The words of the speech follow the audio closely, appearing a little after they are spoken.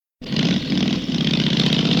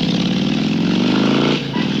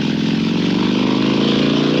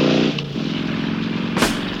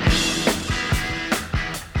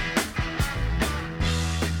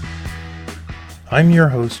I'm your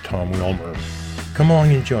host, Tom Wilmer. Come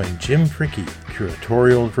along and join Jim Fricke,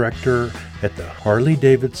 curatorial director at the Harley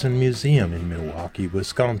Davidson Museum in Milwaukee,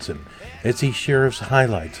 Wisconsin, as he shares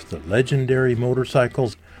highlights of the legendary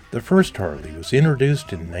motorcycles. The first Harley was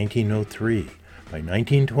introduced in 1903. By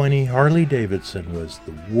 1920, Harley Davidson was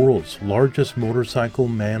the world's largest motorcycle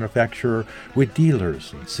manufacturer with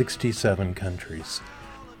dealers in 67 countries.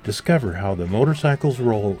 Discover how the motorcycle's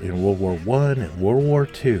role in World War I and World War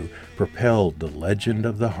II propelled the legend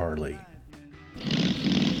of the Harley.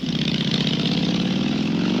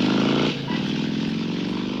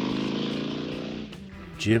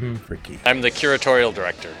 Jim Fricke. I'm the curatorial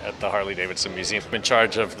director at the Harley Davidson Museum. I'm in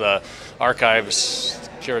charge of the archives,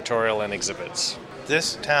 curatorial, and exhibits.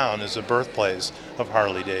 This town is the birthplace of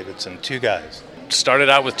Harley Davidson. Two guys. Started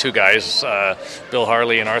out with two guys, Bill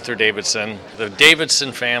Harley and Arthur Davidson. The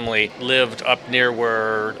Davidson family lived up near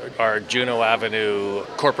where our Juneau Avenue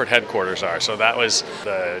corporate headquarters are. So that was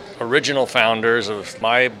the original founders of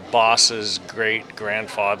my boss's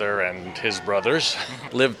great-grandfather and his brothers.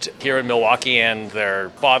 Lived here in Milwaukee, and their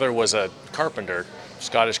father was a carpenter,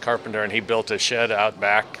 Scottish carpenter, and he built a shed out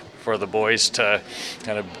back for the boys to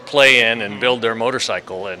kind of play in and build their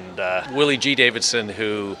motorcycle. And Willie G. Davidson,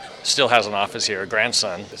 who still has an office here, a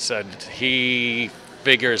grandson, said he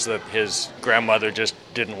figures that his grandmother just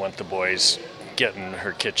didn't want the boys getting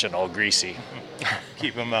her kitchen all greasy.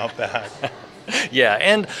 Keep them out back. Yeah,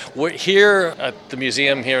 and we're here at the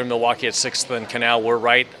museum here in Milwaukee at 6th and Canal. We're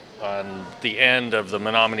right on the end of the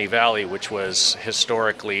Menominee Valley, which was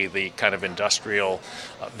historically the kind of industrial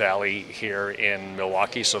valley here in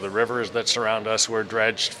Milwaukee. So the rivers that surround us were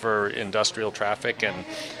dredged for industrial traffic, and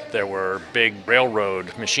there were big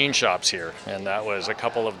railroad machine shops here. And that was a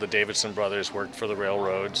couple of the Davidson brothers worked for the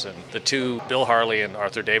railroads. And the two, Bill Harley and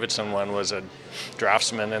Arthur Davidson, one was a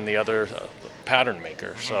draftsman and the other pattern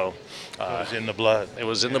maker. So it was in the blood. It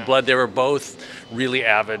was in the blood. They were both really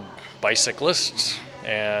avid bicyclists,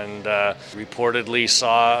 and reportedly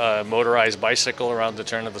saw a motorized bicycle around the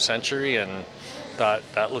turn of the century and thought,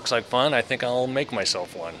 that looks like fun, I think I'll make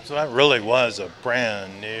myself one. So that really was a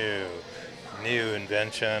brand new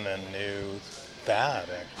invention and new fad,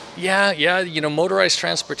 actually. Yeah, motorized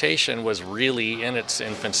transportation was really in its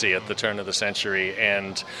infancy at the turn of the century,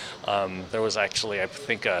 and there was actually, I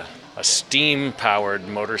think, a steam-powered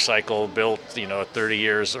motorcycle built, 30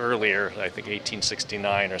 years earlier, I think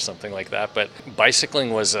 1869 or something like that. But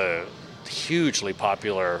bicycling was a hugely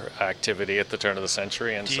popular activity at the turn of the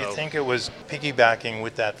century. And do you think it was piggybacking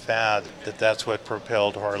with that fad that's what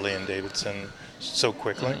propelled Harley and Davidson so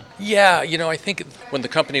quickly? Yeah, I think when the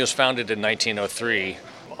company was founded in 1903,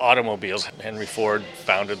 automobiles. Henry Ford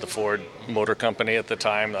founded the Ford Motor Company at the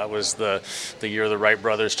time. That was the year the Wright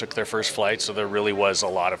brothers took their first flight, so there really was a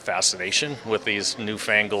lot of fascination with these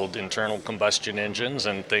newfangled internal combustion engines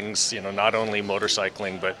and things, not only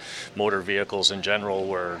motorcycling, but motor vehicles in general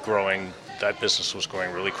were growing. That business was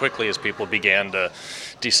growing really quickly as people began to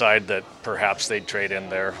decide that perhaps they'd trade in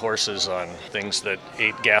their horses on things that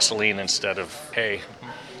ate gasoline instead of hay.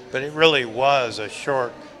 But it really was a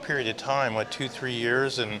short period of time, 2-3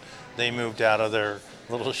 years, and they moved out of their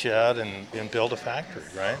little shed and built a factory,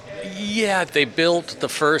 right? Yeah, they built the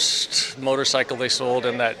first motorcycle they sold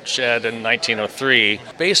in that shed in 1903.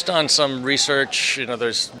 Based on some research,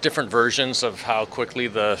 there's different versions of how quickly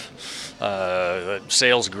the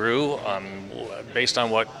sales grew. Based on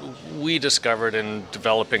what we discovered in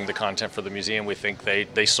developing the content for the museum, we think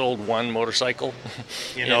they sold one motorcycle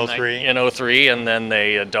in 03? In 03, and then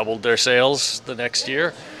they doubled their sales the next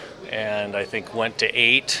year. And I think went to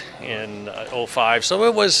 8 in 05. So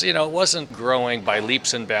it was, it wasn't growing by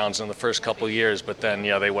leaps and bounds in the first couple of years, but then,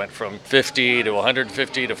 they went from 50 to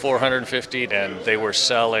 150 to 450, and they were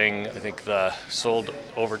selling, I think sold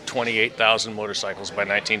over 28,000 motorcycles by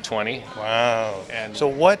 1920. Wow. And so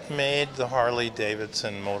what made the Harley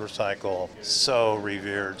Davidson motorcycle so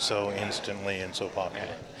revered, so instantly and so popular?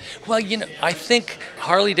 Well, I think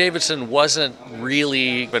Harley Davidson wasn't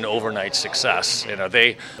really an overnight success.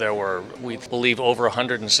 There were, we believe, over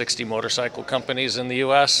 160 motorcycle companies in the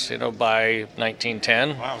U.S., by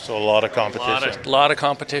 1910. Wow, so a lot of competition. A lot of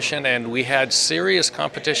competition, and we had serious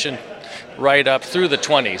competition right up through the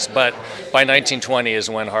 20s. But by 1920 is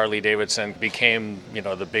when Harley Davidson became,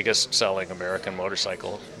 the biggest selling American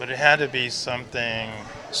motorcycle. But it had to be something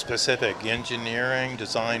specific, engineering,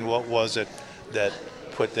 design. What was it that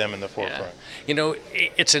put them in the forefront?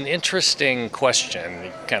 It's an interesting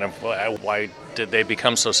question, kind of why did they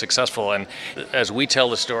become so successful? And as we tell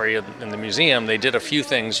the story in the museum, they did a few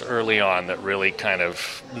things early on that really kind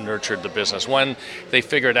of nurtured the business. One, they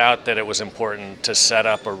figured out that it was important to set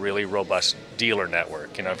up a really robust dealer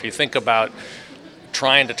network. If you think about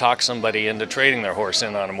trying to talk somebody into trading their horse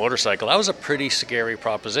in on a motorcycle, that was a pretty scary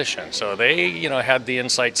proposition. So they, had the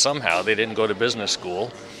insight somehow. They didn't go to business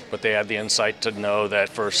school, but they had the insight to know that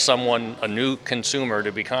for someone, a new consumer,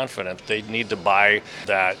 to be confident, they need to buy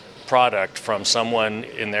that product from someone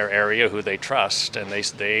in their area who they trust, and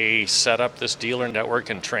they set up this dealer network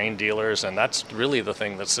and trained dealers, and that's really the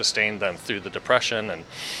thing that sustained them through the Depression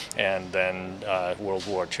and then World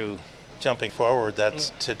War II. Jumping forward,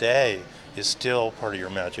 that's today is still part of your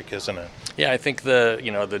magic, isn't it? Yeah, I think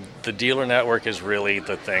the dealer network is really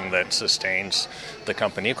the thing that sustains the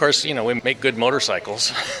company. Of course, we make good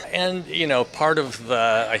motorcycles, and part of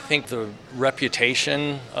the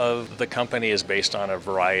reputation of the company is based on a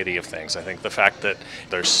variety of things. I think the fact that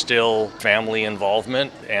there's still family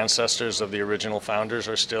involvement, ancestors of the original founders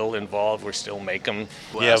are still involved. We still make them.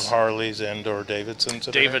 You have Harleys and/or Davidsons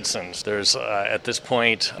today? Davidsons. There's at this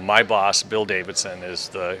point, my boss, Bill Davidson, is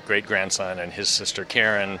the great grandson, and his sister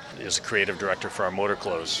Karen is a creative director for our motor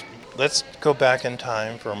clothes. Let's go back in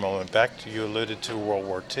time for a moment. You alluded to World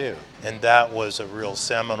War II, and that was a real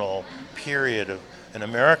seminal period in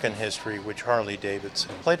American history, which Harley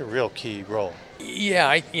Davidson played a real key role. Yeah,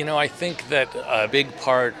 I think that a big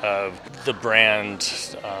part of the brand,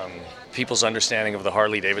 people's understanding of the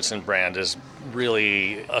Harley Davidson brand, is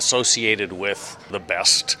really associated with the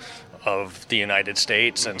best of the United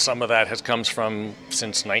States, and some of that comes from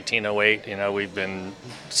since 1908. We've been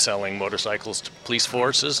selling motorcycles to police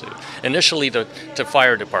forces, initially to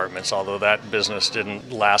fire departments, although that business didn't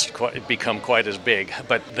become quite as big.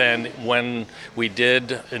 But then when we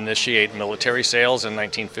did initiate military sales in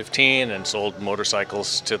 1915 and sold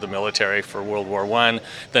motorcycles to the military for World War I,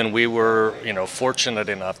 then we were fortunate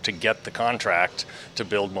enough to get the contract to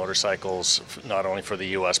build motorcycles not only for the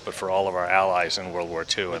U.S. but for all of our allies in World War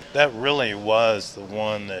II. And that really was the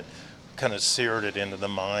one that kind of seared it into the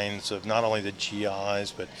minds of not only the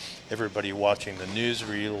GIs but everybody watching the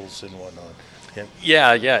newsreels and whatnot.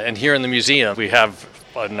 Yeah, and here in the museum we have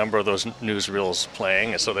a number of those newsreels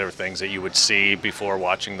playing, so there were things that you would see before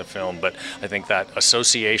watching the film, but I think that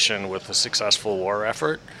association with the successful war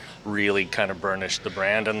effort really kind of burnished the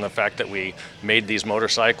brand, and the fact that we made these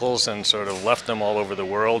motorcycles and sort of left them all over the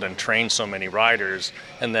world and trained so many riders,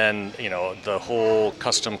 and then the whole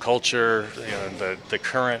custom culture, the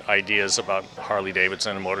current ideas about Harley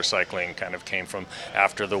Davidson and motorcycling kind of came from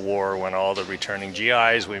after the war, when all the returning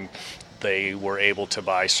GIs, they were able to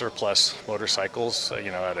buy surplus motorcycles,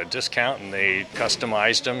 at a discount, and they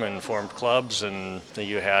customized them and formed clubs, and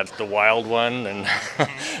you had the wild one, and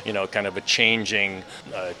kind of a changing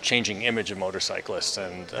image of motorcyclists.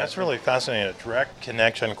 And that's really fascinating. A direct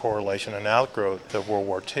connection, correlation, and outgrowth of World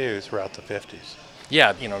War II throughout the 50s.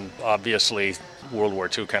 Yeah, obviously World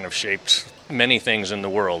War II kind of shaped many things in the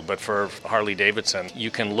world, but for Harley Davidson,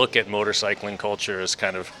 you can look at motorcycling culture as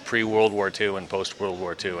kind of pre-World War II and post-World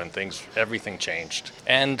War II, and everything changed.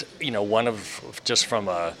 And, just from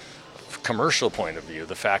a commercial point of view,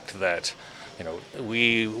 the fact that,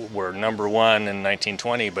 we were number one in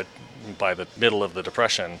 1920, but by the middle of the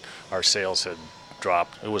Depression, our sales had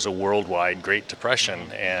dropped. It was a worldwide Great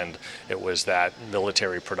Depression, and it was that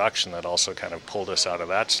military production that also kind of pulled us out of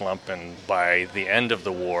that slump. And by the end of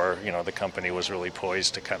the war, the company was really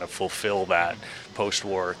poised to kind of fulfill that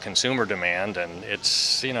post-war consumer demand, and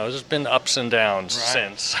it's there's been ups and downs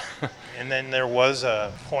since. And then there was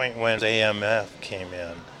a point when AMF came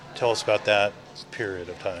in. Tell us about that period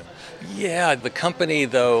of time. Yeah, the company,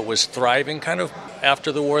 though, was thriving kind of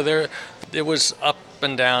after the war there. It was up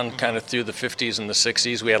and down kind of through the 50s and the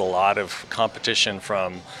 60s. We had a lot of competition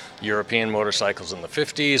from European motorcycles in the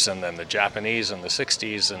 50s, and then the Japanese in the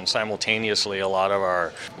 60s, and simultaneously a lot of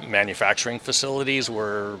our manufacturing facilities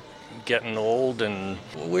were getting old, and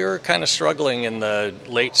we were kind of struggling in the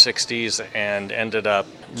late 60s and ended up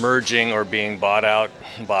merging or being bought out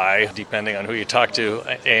by, depending on who you talk to,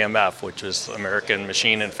 AMF, which is American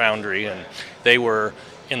Machine and Foundry, and they were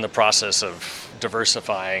in the process of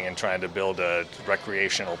diversifying and trying to build a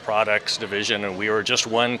recreational products division, and we were just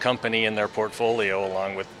one company in their portfolio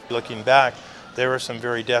along with... Looking back, there were some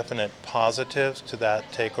very definite positives to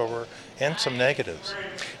that takeover and some negatives.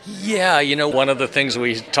 Yeah, one of the things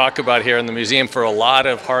we talk about here in the museum, for a lot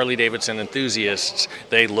of Harley Davidson enthusiasts,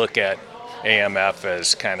 they look at AMF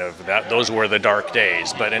as kind of that, those were the dark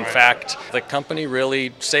days. But in fact, the company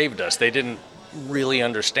really saved us. They didn't really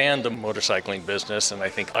understand the motorcycling business, and I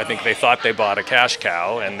think they thought they bought a cash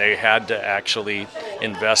cow, and they had to actually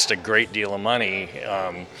invest a great deal of money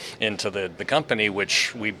into the company,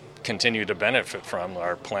 which we continue to benefit from,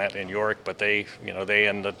 our plant in York, but they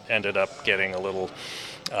ended up getting a little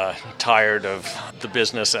tired of the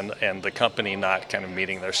business and the company not kind of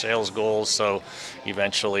meeting their sales goals. So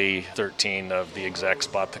eventually 13 of the execs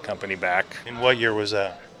bought the company back. And what year was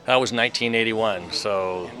that? That was 1981.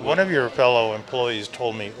 So one of your fellow employees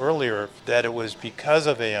told me earlier that it was because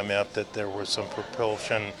of AMF that there was some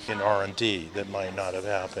propulsion in R&D that might not have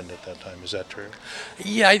happened at that time. Is that true?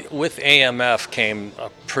 Yeah, with AMF came a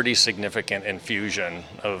pretty significant infusion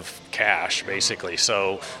of cash, basically.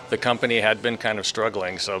 So the company had been kind of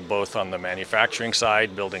struggling, so both on the manufacturing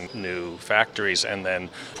side, building new factories, and then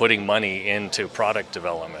putting money into product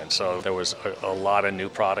development. So there was a lot of new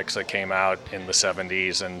products that came out in the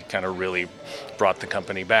 70s and kind of really brought the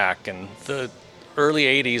company back. And the early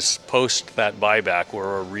 80s post that buyback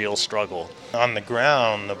were a real struggle. On the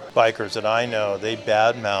ground, the bikers that I know, they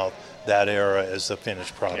badmouth that era as the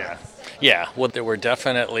finished product. Yeah, well, there were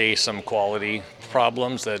definitely some quality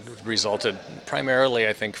problems that resulted primarily,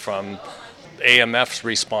 I think, from AMF's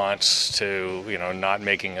response to, not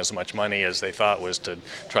making as much money as they thought, was to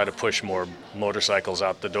try to push more motorcycles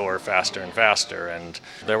out the door faster and faster. And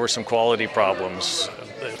there were some quality problems.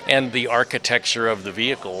 And the architecture of the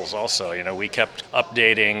vehicles also. We kept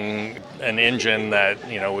updating an engine that,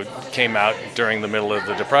 came out during the middle of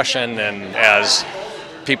the Depression, and as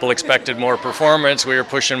people expected more performance, we were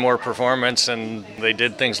pushing more performance, and they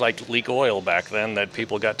did things like leak oil back then that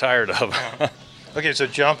people got tired of. Okay, so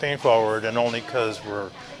jumping forward, and only because we're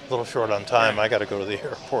a little short on time, I got to go to the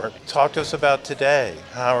airport. Talk to us about today.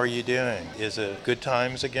 How are you doing? Is it good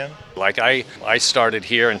times again? Like I started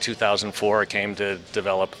here in 2004, came to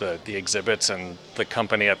develop the exhibits, and the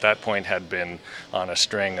company at that point had been on a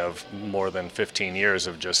string of more than 15 years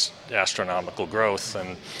of just astronomical growth.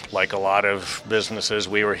 And like a lot of businesses,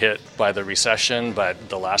 we were hit by the recession, but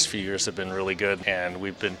the last few years have been really good. And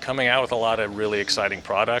we've been coming out with a lot of really exciting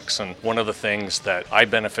products. And one of the things that I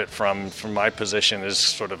benefit from my position is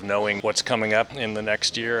sort of knowing what's coming up in the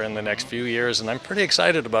next year and the next few years. And I'm pretty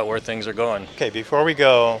excited about where things are going. Okay, before we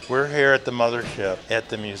go, we're here at the mothership at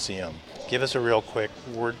the museum. Give us a real quick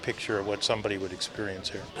word picture of what somebody would experience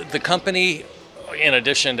here. The company, in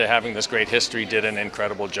addition to having this great history, did an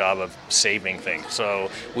incredible job of saving things. So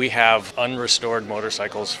we have unrestored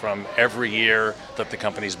motorcycles from every year that the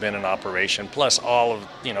company's been in operation, plus all of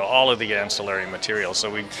the ancillary materials. So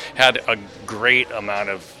we had a great amount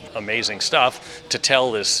of amazing stuff to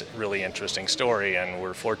tell this really interesting story, and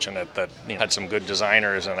we're fortunate that had some good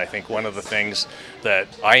designers. And I think one of the things that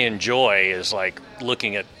I enjoy is like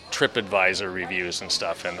looking at TripAdvisor reviews and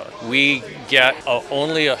stuff, and we get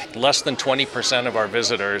only less than 20% of our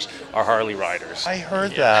visitors are Harley riders. I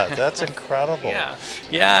heard that. That's incredible.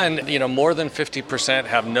 Yeah, and more than 50%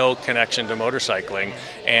 have no connection to motorcycling,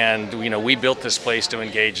 and we built this place to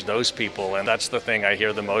engage those people, and that's the thing I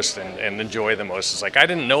hear the most and enjoy the most. It's like, I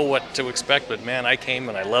didn't know what to expect, but man, I came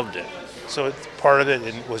and I loved it. So part of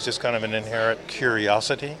it was just kind of an inherent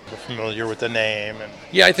curiosity. We're familiar with the name.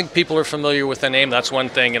 Yeah, I think people are familiar with the name. That's one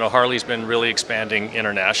thing. Harley's been really expanding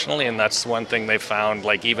internationally, and that's one thing they found.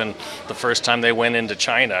 Like even the first time they went into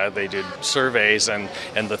China, they did surveys, and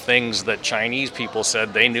the things that Chinese people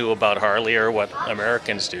said they knew about Harley are what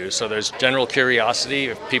Americans do. So there's general curiosity.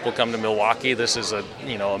 If people come to Milwaukee, this is a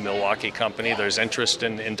Milwaukee company. There's interest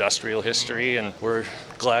in industrial history, and we're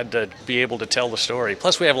glad to be able to tell the story.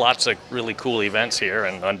 Plus, we have lots of really cool events here,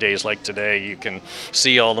 and on days like today, you can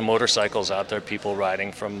see all the motorcycles out there, people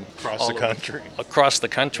riding from across the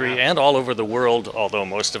country and all over the world, although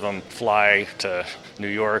most of them fly to New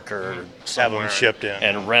York or somewhere, have them shipped in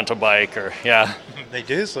and rent a bike, or they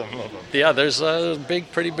do, some of them. Yeah, there's a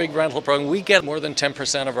pretty big rental program. We get more than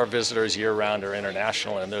 10% of our visitors year round are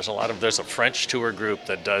international, and there's a French tour group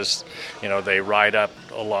that does, they ride up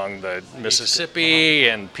along the Mississippi,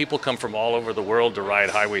 and people come from all over the world to ride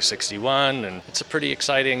Highway 61, and it's a pretty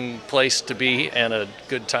exciting place to be and a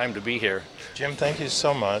good time to be here. Jim, thank you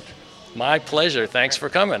so much. My pleasure. Thanks for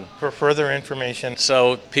coming. For further information,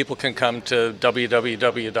 so people can come to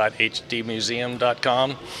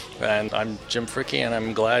www.hdmuseum.com, and I'm Jim Fricke, and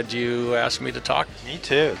I'm glad you asked me to talk. Me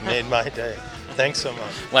too. It made my day. Thanks so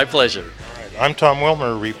much. My pleasure. All right. I'm Tom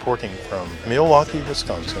Wilmer, reporting from Milwaukee,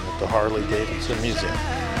 Wisconsin at the Harley Davidson Museum.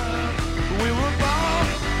 We were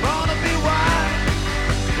born to be wild.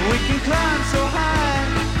 We can climb so high.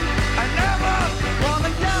 I never want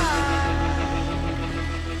to die.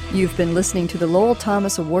 You've been listening to the Lowell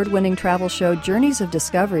Thomas award-winning travel show Journeys of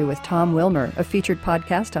Discovery with Tom Wilmer, a featured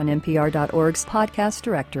podcast on NPR.org's podcast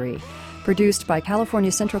directory. produced by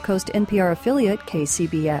California Central Coast NPR affiliate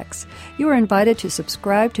KCBX. You are invited to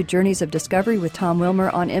subscribe to Journeys of Discovery with Tom Wilmer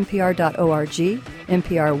on NPR.org,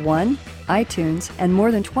 NPR One, iTunes, and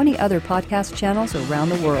more than 20 other podcast channels around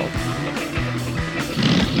the world.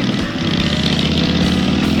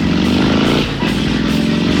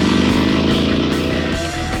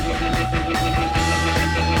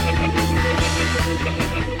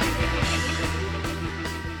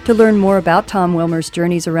 To learn more about Tom Wilmer's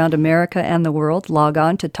journeys around America and the world, log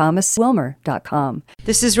on to thomaswilmer.com.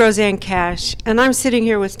 This is Roseanne Cash, and I'm sitting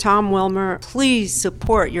here with Tom Wilmer. Please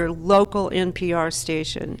support your local NPR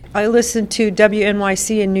station. I listen to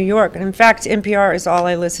WNYC in New York, and in fact, NPR is all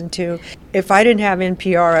I listen to. If I didn't have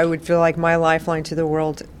NPR, I would feel like my lifeline to the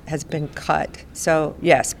world has been cut. So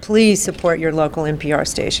yes, please support your local NPR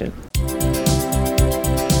station.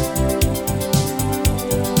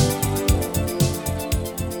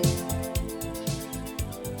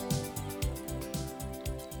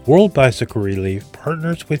 World Bicycle Relief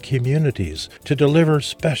partners with communities to deliver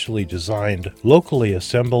specially designed, locally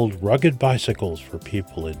assembled, rugged bicycles for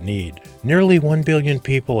people in need. Nearly 1 billion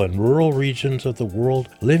people in rural regions of the world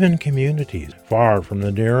live in communities far from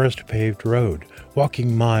the nearest paved road,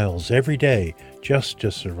 walking miles every day just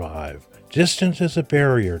to survive. Distance is a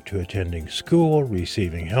barrier to attending school,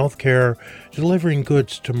 receiving health care, delivering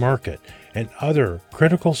goods to market, and other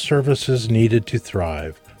critical services needed to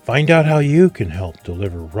thrive. Find out how you can help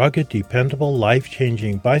deliver rugged, dependable,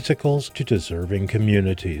 life-changing bicycles to deserving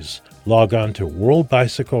communities. Log on to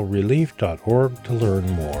worldbicyclerelief.org to learn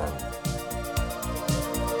more.